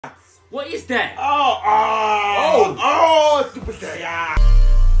What is that? Super Saiyan.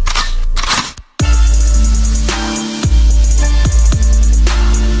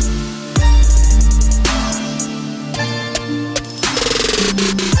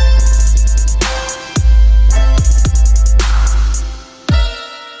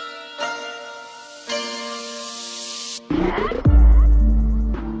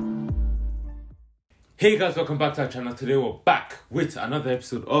 Hey guys, welcome back to our channel. Today we're back with another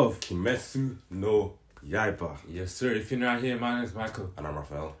episode of Kimetsu no Yaiba. Yes sir, if you're not here, my name is Michael. And I'm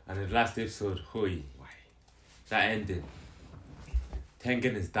Raphael. And in the last episode, that ended.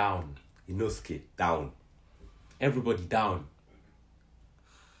 Tengen is down. Inosuke down. Everybody down.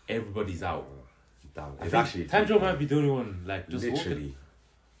 Everybody's out. Down. I think Tanjiro might be the only one, like, just literally.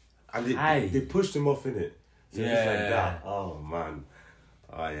 Walking. And they pushed him off in it. So Yeah. it's like that. Oh man.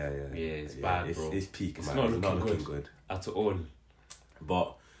 Oh yeah. Yeah, it's bad, bro. It's peak, It's man. not It's looking not looking good at all.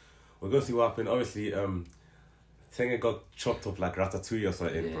 But we're gonna see what happened. Obviously, Tengen got chopped up like Ratatouille or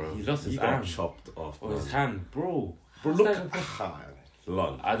something, Yeah, bro. he lost his got arm. chopped off. Or man. his hand, bro. Bro, look.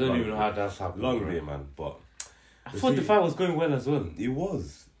 Long. I don't long even know how that's happened. Long bro. day, man. But I thought the fight was going well as well. it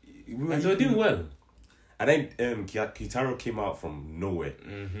was. They were doing well. And then Gyutaro came out from nowhere.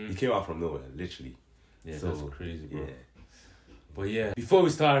 Mm-hmm. He came out from nowhere, literally. Yeah, So, that's crazy, bro. Yeah. But yeah, before we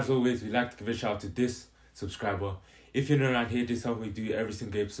start, as always, we'd like to give a shout out to this subscriber. If you're not around here, this is how we do every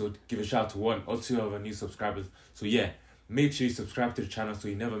single episode. Give a shout out to one or two of our new subscribers. So yeah, make sure you subscribe to the channel so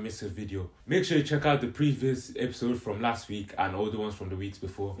you never miss a video. Make sure you check out the previous episode from last week and all the ones from the weeks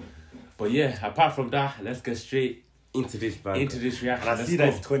before. But yeah, apart from that, let's get straight Into this band. into this reaction. And I Let's see go.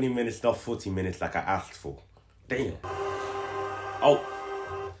 that it's 20 minutes, not 40 minutes like I asked for. Damn. Oh.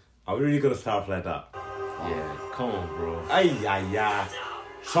 Are we really going to start off like that? Yeah, come on, bro. Ay.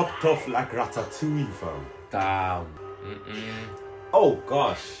 Chopped off like Ratatouille, fam. Damn. Oh,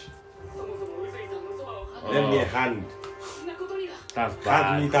 gosh. Lend me a hand. That's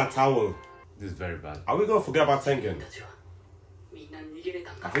Hand me bad. that towel. This is very bad. Are we going to forget about Tengen?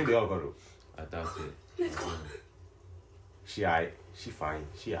 I think they all got it. I doubt it. She aight. She fine.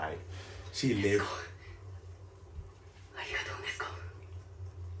 She aight. She live.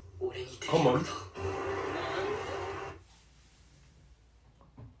 Come on.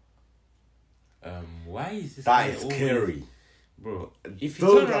 Why is this That guy is always- scary. Bro, if you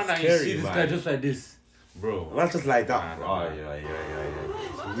Those turn are around and you scary, see this man. guy just like this, bro, Not just like that. Nah, Oh, nah. yeah.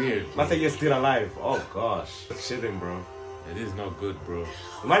 it's weird. Not that you're still alive. Oh, gosh. Chilling, bro. It is not good, bro.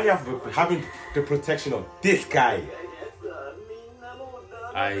 Imagine having the protection of this guy.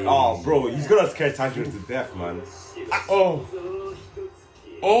 Oh, bro, he's gonna scare Tanjiro to death, man. Oh!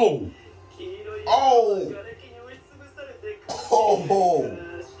 Oh!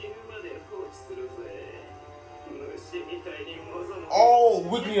 Oh,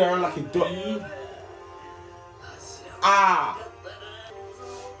 wiggling around like a duck. Ah!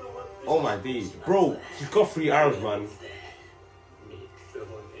 Oh my days. Bro, he's got 3 arrows, man.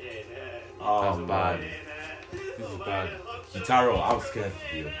 Oh, That's man. bad. This is bad. Gyutaro, I'm scared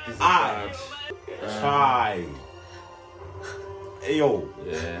of you. This is Ah! Try. Hey, yo.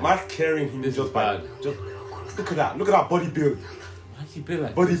 Yeah. Man's carrying him This just is by. bad. Just look at that. Look at that body build. Why does he build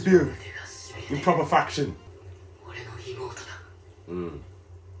like Body this? build. In proper faction.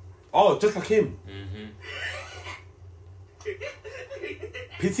 Oh, just like him.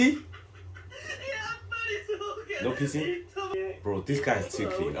 Pity? No pity? Bro, this guy is too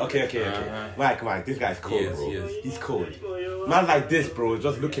clean. Okay. Mike, this guy's cold, Yes, bro. yes. He's cold. Man like this, bro,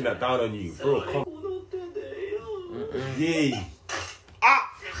 just looking down on you. Bro, come. Yay. Ah!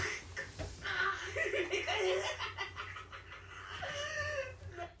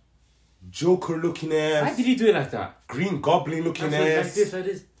 Joker looking ass. Why did he do it like that? Green Goblin looking That's ass. like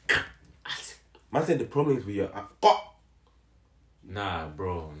this. Man said the problem is with your God. Nah,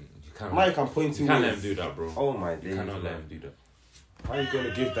 bro. You can't. Mike, I'm pointing. You can't let ways. him do that, bro. Oh my You days. cannot let man. him do that. How are you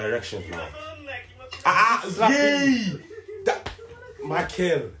gonna give directions now? Slap Yay!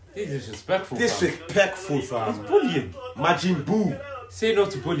 Michael. This is disrespectful. fam. Disrespectful, fam. Bullying. Majin Buu. Say no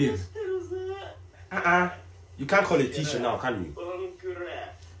to bullying. You can't call a teacher now, can you?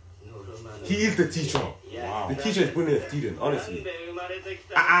 He is the teacher. Wow. The teacher is bullying a student, honestly.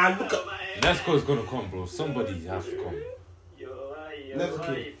 Look at. Nezuko is gonna come, bro. Somebody has to come.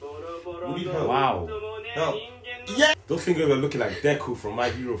 Nezuko. We need help. Wow. Help. Yeah. Those fingers are looking like Deku from My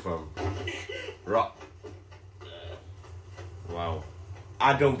Hero, fam. Rock. Wow.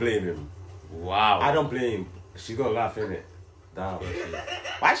 I don't blame him. Wow. I don't blame him. She's gonna laugh, innit? Damn.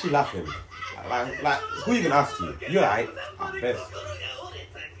 Why is she laughing? Like, who even asked you? You're right. Best.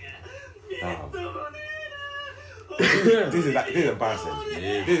 Damn. This is embarrassing.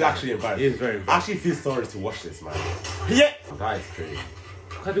 This is actually embarrassing. It is very I embarrassing. actually feel sorry to watch this, man. Yeah. That is crazy.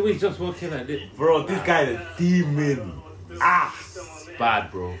 Look at the way he just walked in like this. Bro, this guy is a demon. Ah.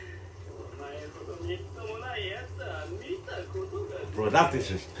 Bad, bro. Bro, that's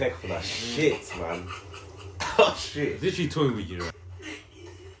disrespectful as shit, man. Oh, shit. Literally toying with you, right?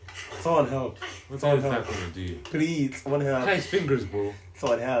 Someone help. What's Someone that help. gonna do? Please, someone help. Look at his fingers, bro.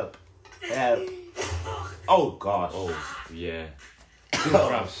 Someone help. Help. Oh, gosh. Oh, yeah. This is Oh,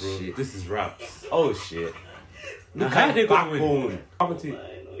 raps, bro. shit. This is raps. Oh, shit. Now, Look how at they the gonna win? backbone. Happened to you?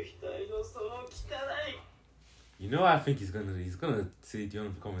 You know what I think he's gonna do? He's gonna say, do you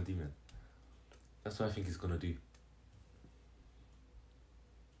want to become a demon? That's what I think he's gonna do.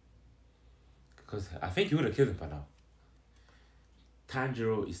 Because I think he would have killed him by now.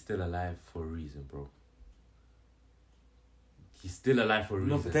 Tanjiro is still alive for a reason, bro. He's still alive for a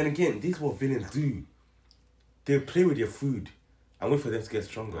reason. No, but then again, this is what villains do. They play with your food and wait for them to get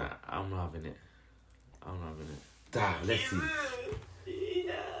stronger. Nah, I'm not having it. I'm not having it. Damn, let's see.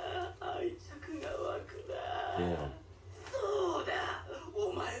 Yeah.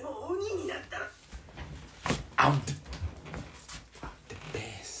 I'm the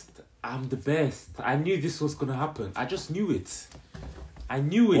best. I'm the best. I knew this was gonna happen. I just knew it. I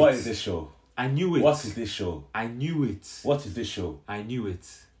knew it. What is this show? I knew it. What is this show? I knew it. What is this show? I knew it.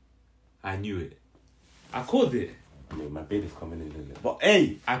 I knew it. I called it. I mean, my baby's coming in a little bit. But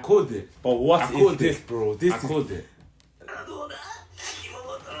hey, I called it. but what I is called this, it. bro? This I is called it.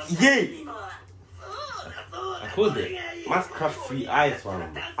 yay. I called it. Man's crushed 3 eyes,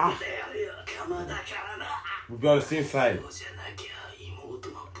 man. Ah, we'll be on the same side.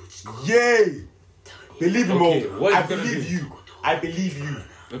 Yay! Believe him, Okay, all. what is I he gonna believe do? you. I believe you.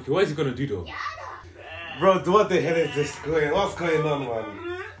 Okay, what is he gonna do though? Bro, what the hell is this going? What's going on,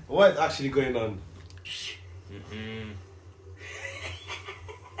 man? What is actually going on?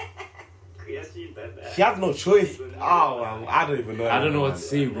 He had no choice. Oh, man, I don't even know. I don't know what man. to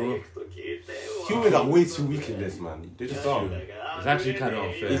say, bro. Humans are way too weak in this, man. They just are. It's actually kind of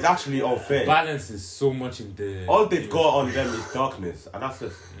unfair. It's actually unfair. Balance is so much in the. All they've got on them is darkness, and that's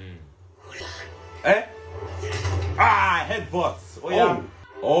just. Eh? Ah, headbutts. Oh, yeah.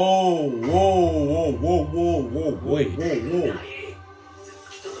 Oh, whoa, whoa, whoa, whoa, whoa, whoa, Wait. whoa, whoa.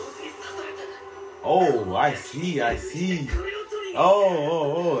 Oh, I see, I see.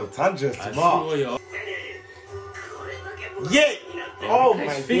 Oh, Tanjiro's I see smart. what you're. Yeah. Oh, His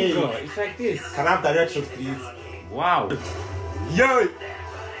my finger. God. It's like this. Can I have directions, please? Wow. Yo.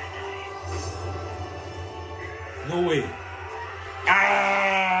 No way.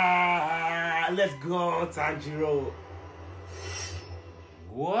 Ah, let's go, Tanjiro.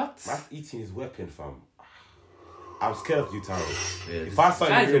 What? Man's eating his weapon, fam. I'm scared of Gyutaro. Yeah, If I saw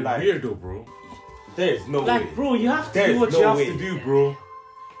him in guy's a real life, weirdo, bro. there is no way. Like, bro, you have to There's do what no you have way. to do, bro.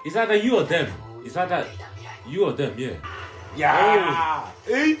 It's either you or them. It's either you or them, yeah. Yeah.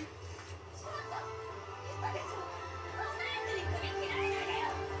 Eh?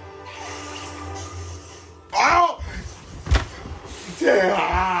 Oh!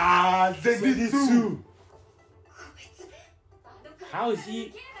 Yeah. Zenitsu. How is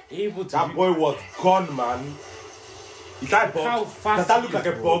he able to That do- boy was gone, man. Is that bug? How fast Does that he look is, like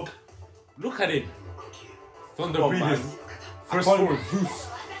a bro. bug? Look at him. Thunder Come on, man. breathing. I First call him form. Zeus.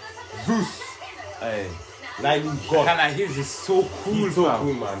 Zeus. Hey. Lightning Kind God. of his is so cool, He's so fam.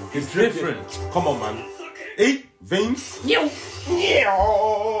 cool, man. It's dripping. different. Come on, man. Hey, veins. Yeah.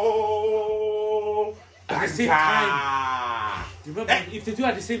 At the same time. Remember, if they do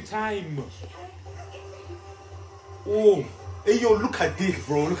at the same time. Oh. Hey, yo, look at this,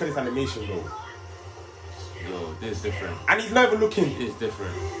 bro. Look at this animation, bro. Yo, this is different. And he's not even looking. It's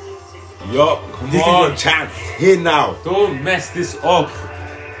different. Yo, this on. is your chance. Here now. Don't mess this up.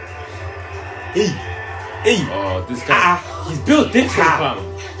 Hey. Hey. Oh, this guy. He's built different, fam.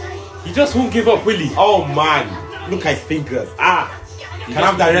 He just won't give up, will he? Oh, man. Look at his fingers. Can I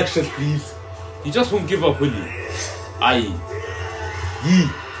have directions, please? He just won't give up, will he? Aye. Yee.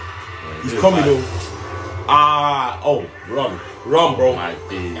 He's coming, though. Oh, run. Run, bro. My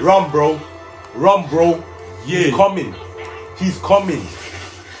days. Run, bro. Run, bro. Yeah. He's coming. He's coming.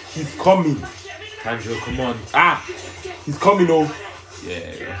 He's coming. Tanjiro, come on. He's coming, oh.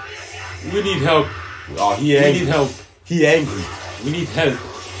 Yeah. We need help. Oh, he We angry. need help. He angry. We need help.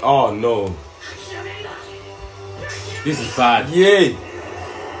 Oh, no. This is bad. Yay.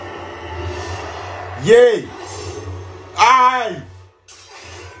 Yay. Aye.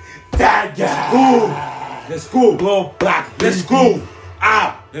 Dagger. Go. Let's go. Go back. Let's go.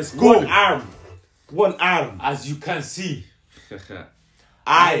 Let's go. One arm. One arm. As you can see,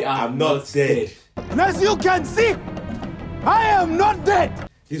 I am not dead. And as you can see, I am not dead.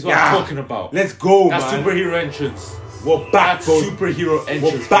 This is what I'm talking about. Let's go, That's man. superhero entrance. We're back, bro. Superhero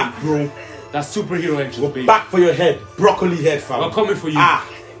entrance. We're back, bro. That's superhero entrance, We're baby. back for your head. Broccoli head, fam. We're coming for you.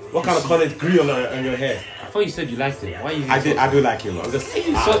 What kind of color is green on your hair? I thought you said you liked it. Why are you? I do like him. I'm just. You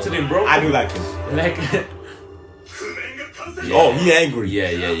insulted him, bro. I do like him. Like. Yeah. Oh, he angry.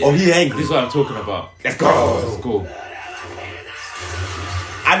 Yeah. Oh, he angry. This is what I'm talking about. Let's go. Let's go.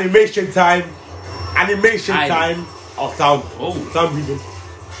 Animation time. Time. Oh, sound. Oh. Sound reading.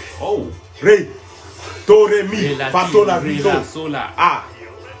 Oh. Re. Do, re, mi. Fa, do, la, mi, do. Sola.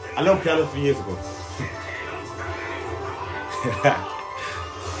 I learned piano 3 years ago.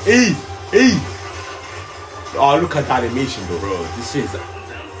 Hey. Oh, look at that animation, though. Bro, this is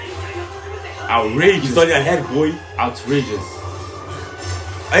outrageous. He's on your head, boy. Outrageous.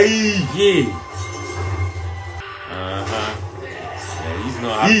 Hey. Yeah. Yeah, he's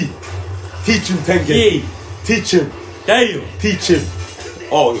not happy. Teach him, Tengen. Yeah. Teach him. Damn. Teach him.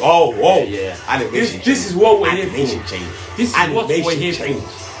 Oh. Yeah. Animation. This is what we're here Animation for. change. This is what we're here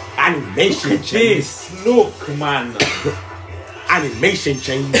for. Animation Look at change. this. Look, man. Animation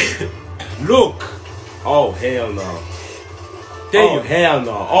change. Look. Oh, hell no. Damn. Oh, hell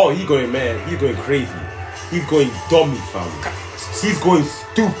no. Oh, he going mad. He's going crazy. He's going dummy, fam. He's going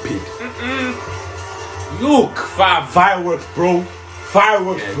stupid. Look, fam. Fireworks, bro.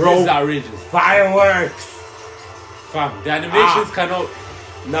 Fireworks, Yeah, bro. this is outrageous. Fireworks. Fam, the animations cannot.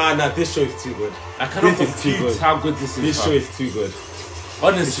 Nah, this show is too good. I cannot This is too compute good. how good this is. This fam. show is too good. This show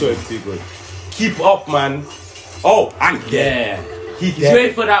Honestly. is too good. Keep up, man. Oh, and Yeah. He's He's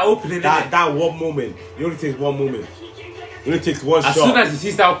waiting for that opening. innit? that one moment. It only takes one moment. It only takes one As shot. soon as he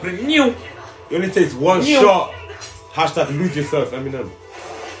sees that opening, new. It only takes one New. shot. Hashtag lose yourself, Eminem.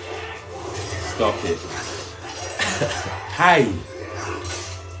 Stop it. Hi.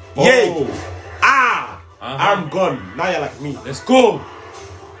 Yay! Oh. I'm gone. Now you're like me. Let's go.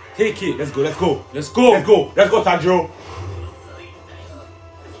 Take it. Let's go. Let's go. Let's go, Tanjiro.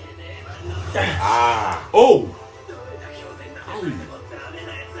 Oh.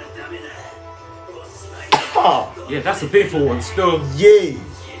 Yeah, that's a painful one. Still, Yay.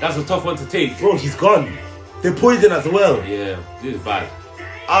 that's a tough one to take. Bro, he's gone. They poison as well. Yeah, this is bad.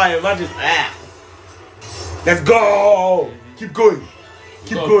 I imagine. Let's go. Keep going.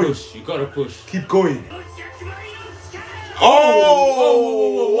 Keep going. Push. You gotta push. Keep going.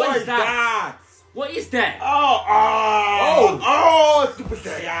 Whoa, What is that? What is that? Oh, Super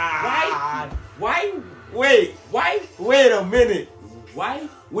Saiyan. Why? Wait a minute. Why?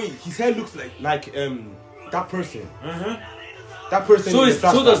 Wait, his hair looks like that person. Uh-huh. That person. So, in the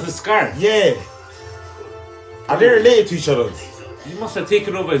so does the scar. Yeah. Are they related to each other? He must have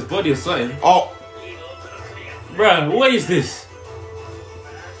taken over his body or something. Oh. Bruh, what is this?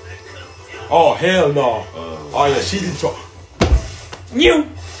 Oh, hell no. Oh yeah, she's in trouble. New.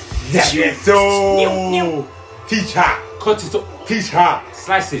 So teach her. Cut it up. Teach her.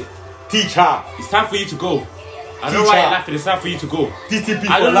 Slice it. Teach her. It's time for you to go. I don't know Teach why her. you're laughing. It's time for you to go. DTP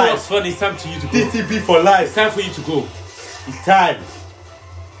I for don't know what's life. funny. It's time for you to go. DTP for It's life. time for you to go. It's time.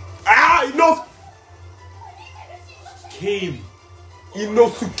 Enough. Came.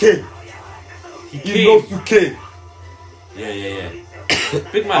 Inosuke. He came. Inosuke. Yeah.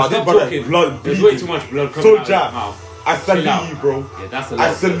 Big man, Oh, stop brother, talking. blood There's way bleeding. too much blood coming out of Soldier. his mouth. I Chill salute out. you, bro. Yeah, that's a lot. I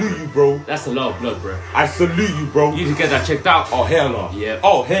of blood. salute you, bro. That's a lot of blood, bro. I salute you, bro. You need to get that checked out. Oh, hell no. Yeah.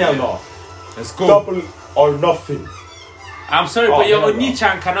 Oh, hell Yeah. no. Let's go. Double or nothing. I'm sorry, Oh, but your hell no.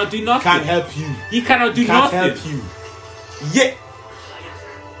 Oni-chan cannot do nothing. Can't help you. He cannot do Can't nothing. help you. Yeah.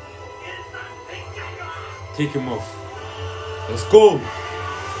 Take him off. Let's go.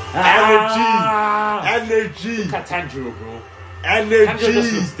 Energy. Look at Tanjiro, bro. Energy. Tanjiro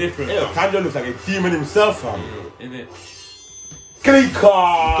just looks different. Yeah, fam. Tanjiro looks like a demon himself, fam. Innit? Clicker.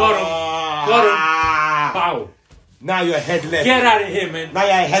 Got him. Bow. Now you're headless. Get out of here, man. Now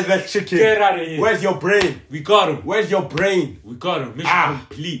you're a headless chicken. Get out of here. Where's your brain? We got him. Where's your brain? We got him. Mission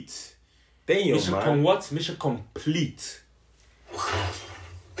complete. Damn, Mission man. what? Mission complete.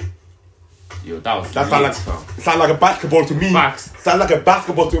 Yo, that was That lit, sound like a basketball to me. Facts. Sound like a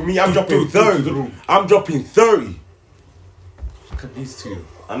basketball to me. I'm dropping 30. I'm dropping 30. Look at these two.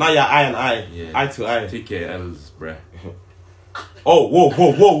 And now you're eye and eye. Yeah. Eye to eye. Take your L's, bruh. Oh, whoa.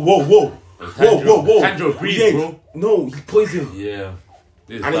 Tanjiro, breathe, Yeah. bro. No, he poisoned. Yeah.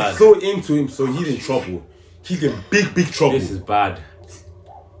 This is And bad. it's so into him, so he's in trouble. He's in big trouble. This is bad.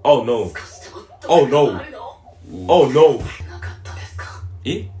 Oh no. Oh no. Oh no.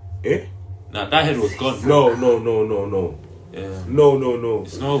 Eh? Eh? Nah, that head was gone. No. Yeah. No.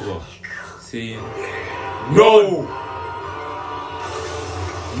 It's not over. See. No.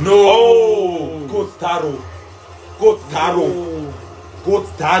 No. Oh, Gyutaro. Gyutaro.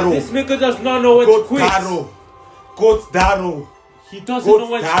 Gyutaro. This nigga does not know when to quit. Gyutaro. He doesn't know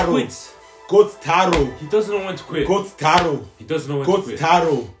when to quit. Gyutaro. He doesn't know when to quit. Gyutaro. He doesn't know when to quit.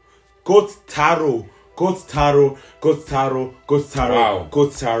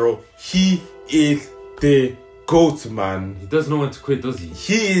 Gyutaro. He is the GOAT, man. He doesn't know when to quit, does he?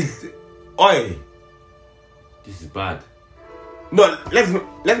 He is. Oi. This is bad. No, let's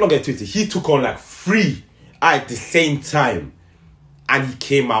not get twisted. He took on like 3 at the same time, and he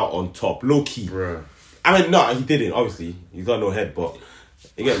came out on top, low key. Bruh. I mean, no, he didn't. Obviously, he's got no head, but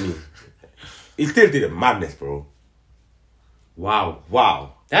you get me. He still did it. Madness, bro.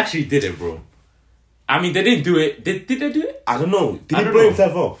 Wow. They actually did it, bro. I mean, they didn't do it. Did they do it? I don't know. Did he blow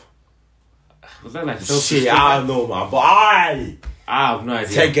himself up? Was that like shit? I don't know, man. But I have no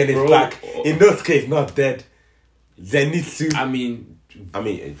idea. Tengen is back. Inosuke is not dead. Zenitsu. I mean,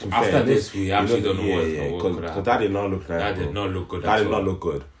 after this, we actually don't know what because that did not look nice. That did not look good. That did not look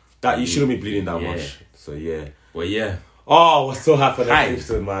good. That you shouldn't be bleeding that much. So yeah. Well, yeah. Oh, we're so happy for that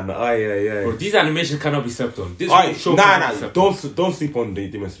episode, man. Oh yeah. Bro, these animations cannot be slept on. This show don't sleep on the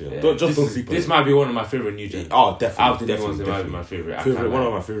Demon Slayer. Don't sleep on. This might be one of my favorite new gen. Oh, definitely. Out of the new ones, it might be my favorite. One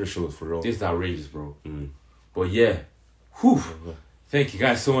of my favorite shows for real. This is outrageous, bro. But yeah, whew. Thank you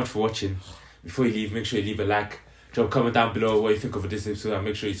guys so much for watching. Before you leave, make sure you leave a like. Drop a comment down below what you think of this episode, and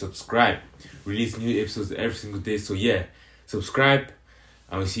make sure you subscribe. Release new episodes every single day. So yeah, subscribe,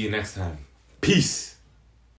 and we'll see you next time. Peace.